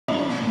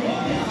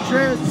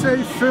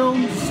JSA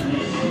Films.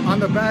 On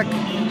the back,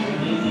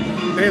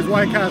 there's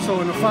White Castle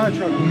and a fire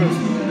truck, because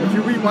if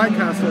you read White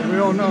Castle, we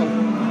all know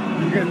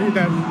you're gonna need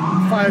that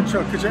fire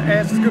truck because your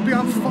ass is gonna be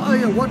on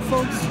fire. What,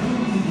 folks?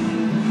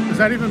 Does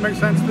that even make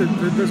sense? Did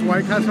this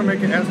White Castle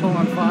make an asshole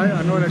on fire?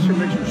 I know that shit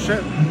makes you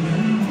shit.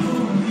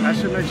 That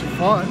shit makes you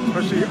fart,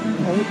 especially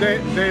old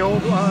day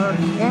old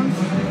ones.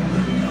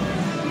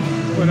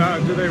 But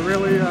do they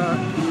really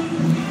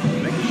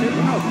make you shit?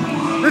 No.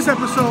 This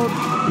episode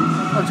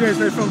of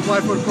JSA Films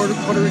Live for the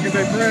Puerto Rican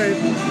Day Parade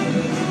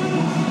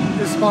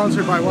is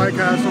sponsored by White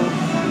Castle.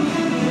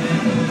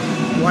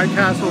 White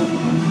Castle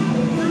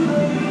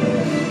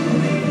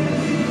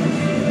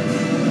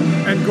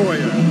and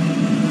Goya.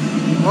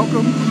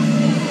 Welcome to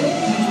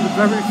the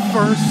very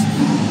first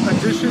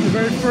edition, the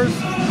very first,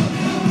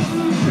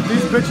 if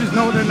these bitches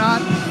know they're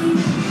not,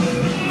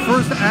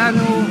 first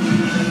annual,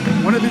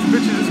 one of these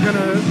bitches is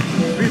gonna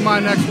be my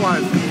next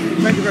wife.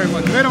 Thank you very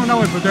much. They don't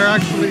know it, but they're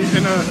actually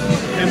in a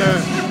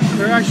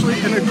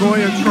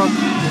Goya truck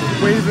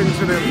waving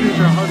to their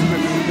future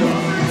husband.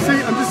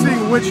 See, I'm just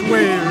seeing which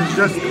wave is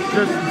just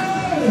who's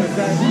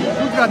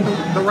got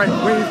the right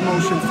wave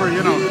motion for,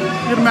 you know,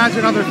 you'd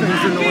imagine other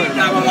things in the wave.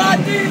 That's what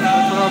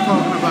I'm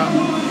talking about.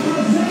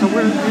 So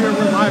we're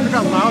live. It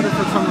got louder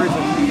for some reason.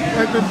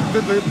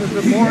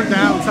 The more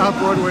down South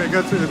Broadway it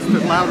gets, it's the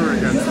louder it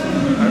gets.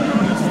 I've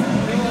noticed.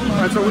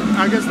 Right, so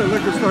I guess the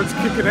liquor starts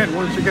kicking in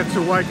once you get to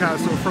White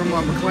Castle from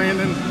McLean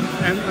and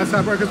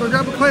South Broadway. Because when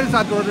you're at McLean and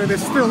South Broadway,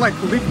 there's still like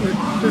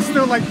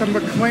the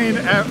McLean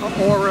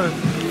aura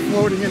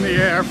floating in the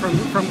air from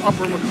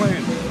Upper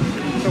McLean.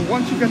 So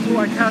once you get to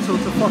White Castle,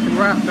 it's a fucking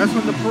wrap. That's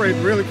when the parade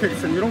really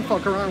kicks in. You don't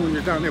fuck around when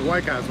you're down near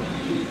White Castle.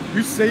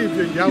 You save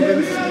your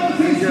yellings,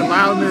 and your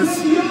loudness,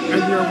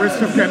 and your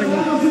risk of getting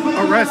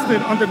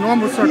arrested under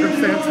normal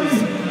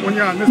circumstances when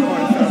you're on this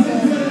part of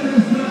town.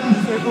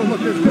 Oh,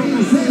 look, there's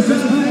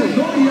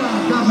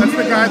that's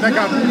the guy that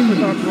got beat with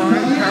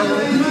Brian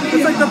Carroll.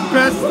 It's like the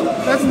best,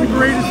 that's the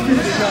greatest feud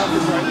in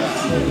Dallas right now.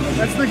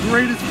 That's the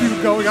greatest feud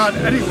going on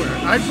anywhere.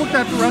 I booked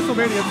that for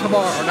WrestleMania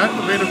tomorrow, not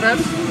the main event,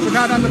 but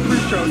not on the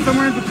pre-show.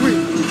 Somewhere in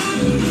between.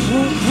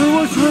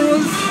 Ruiz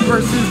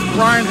versus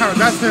Brian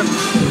Carroll. That's him.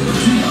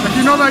 If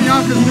you know about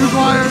Yonkers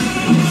Newswire,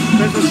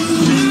 there's a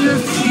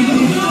genius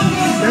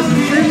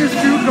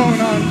feud going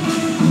on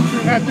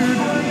between that dude,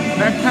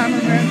 that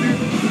cameraman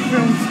dude who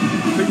films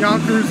the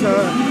Yonkers,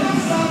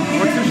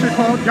 what's this shit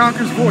called?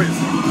 Yonkers Voice.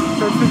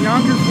 So it's the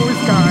Yonkers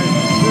Voice guy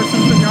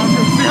versus the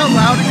Yonkers. See how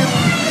loud it is?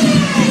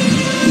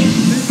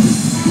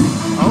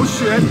 Oh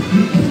shit.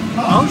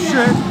 Oh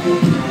shit.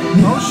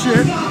 Oh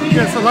shit.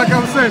 Yeah, so like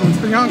I was saying, it's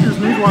the Yonkers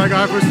Newswire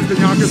guy versus the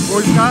Yonkers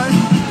Voice guy.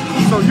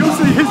 So you'll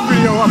see his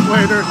video up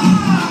later,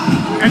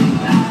 and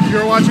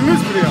you're watching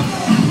this video.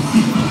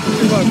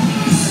 See, look.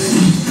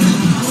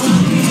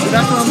 So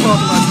that's what I'm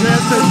talking about.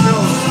 JSA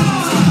Films.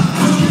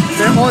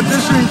 They're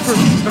auditioning for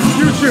the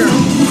future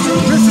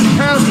Mrs.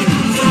 P.R.D.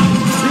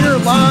 Here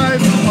live,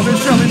 oh,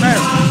 there's Shelly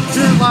Mayer.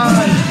 Here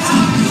live,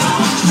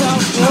 South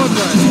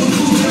Broadway.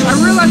 I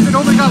realized it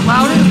only got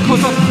louder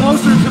because I'm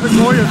closer to the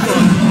Goya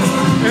truck.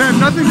 It had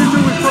nothing to do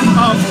with the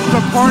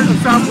part of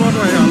South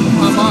Broadway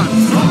I'm on.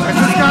 It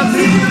just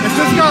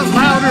got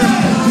louder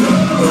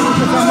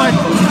because I'm like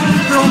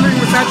filming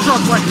with that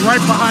truck like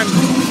right behind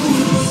me.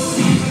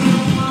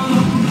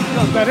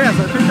 That is,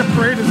 I think the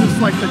parade is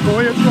just like the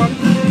Goya truck.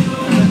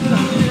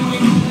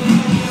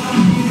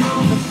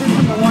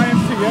 The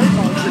YMCA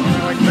concert,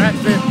 like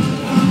that's it.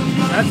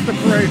 That's the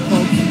parade,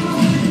 folks.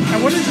 And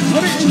what an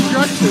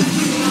injustice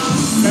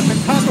that the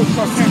taco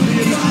truck can't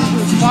be in the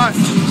usual spot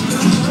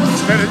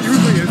that it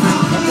usually is in.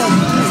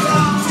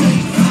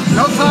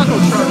 No taco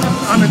truck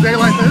on a day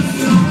like this.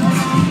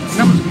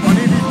 How much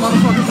money these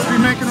motherfuckers would be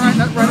making right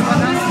about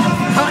now?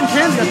 Cotton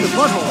candy at the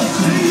butthole.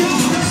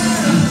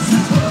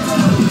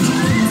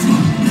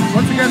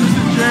 Once again, this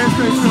is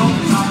JSA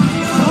Films.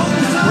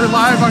 We're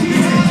live on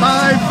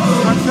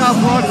South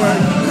Broadway.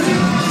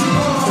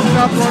 From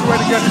South Broadway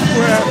to Getty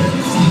Square.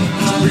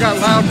 We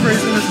got loud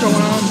craziness going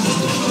on.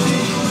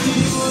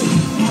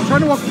 I'm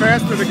trying to walk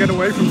faster to get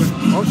away from this.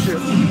 Oh shit.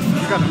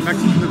 We got a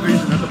Mexican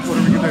invasion at the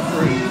Puerto Rican Day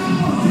Parade.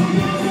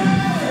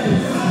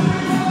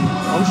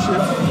 Oh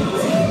shit.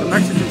 The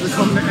Mexicans are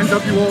coming to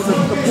NWO,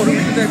 the Puerto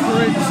Rican Day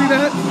Parade. You see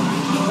that?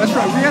 That's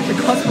right. We at the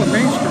cusp of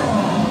Main Street.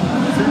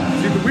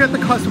 See, we at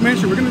the cusp of Main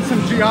Street. We're gonna do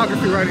some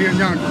geography right here in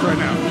Yonkers right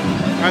now.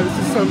 Alright,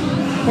 this is some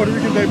Puerto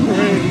Rican Day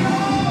Parade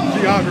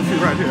geography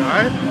right here,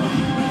 alright?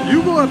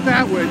 You go up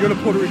that way, you're the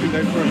Puerto Rican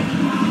Day Parade.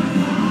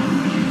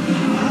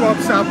 You go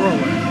up South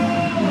Broadway.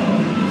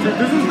 So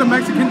this is the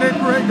Mexican Day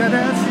Parade, that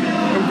ass,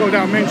 and we go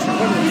down Main Street.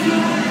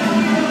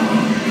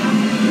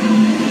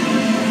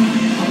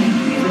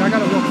 See, I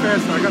gotta walk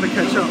faster, I gotta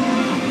catch up.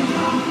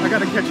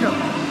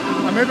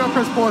 Maybe I'll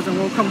press pause and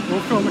we'll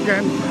film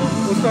again.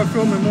 We'll start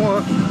filming more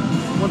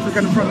once we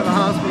get in front of the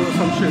hospital or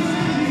some shit.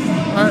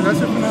 Alright,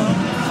 that's it for now.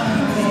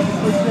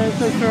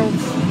 JSA Films,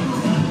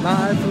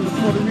 live from the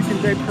Puerto Rican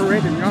Day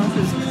Parade in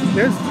Yonkers.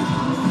 There's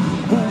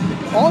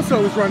who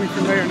also is running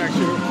for mayor next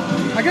year.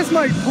 I guess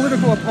my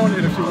political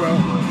opponent, if you will,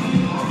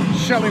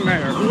 Shelley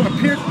Mayer, who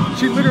appeared,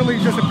 she literally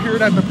just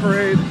appeared at the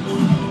parade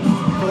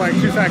for like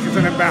 2 seconds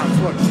and then bounced.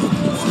 Look.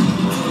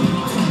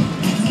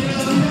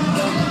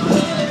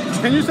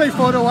 Can you say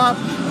photo op?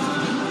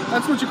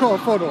 That's what you call a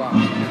photo op.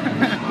 Maybe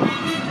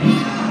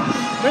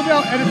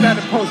I'll edit that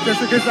in post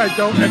just in case I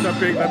don't end up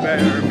being the mayor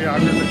and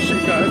Bianca's and she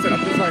does, and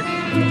I'm just like,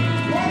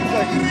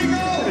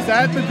 is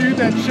that the dude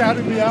that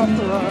shouted me out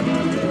for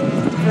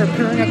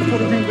appearing at the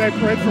Puerto Rican Day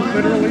Parade for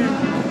literally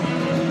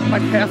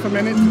like half a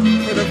minute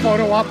for the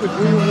photo op with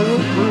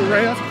Rue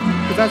Reyes?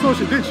 Because that's what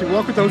she did. She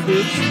walked with those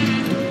dudes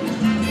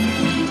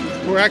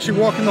who were actually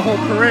walking the whole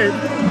parade,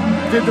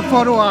 did the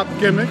photo op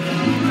gimmick,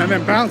 and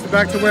then bounced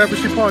back to wherever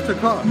she parked her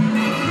car.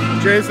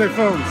 Jay's their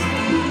phones.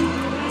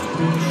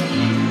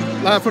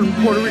 Live from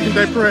Puerto Rican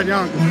Day Parade,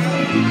 Yonkers.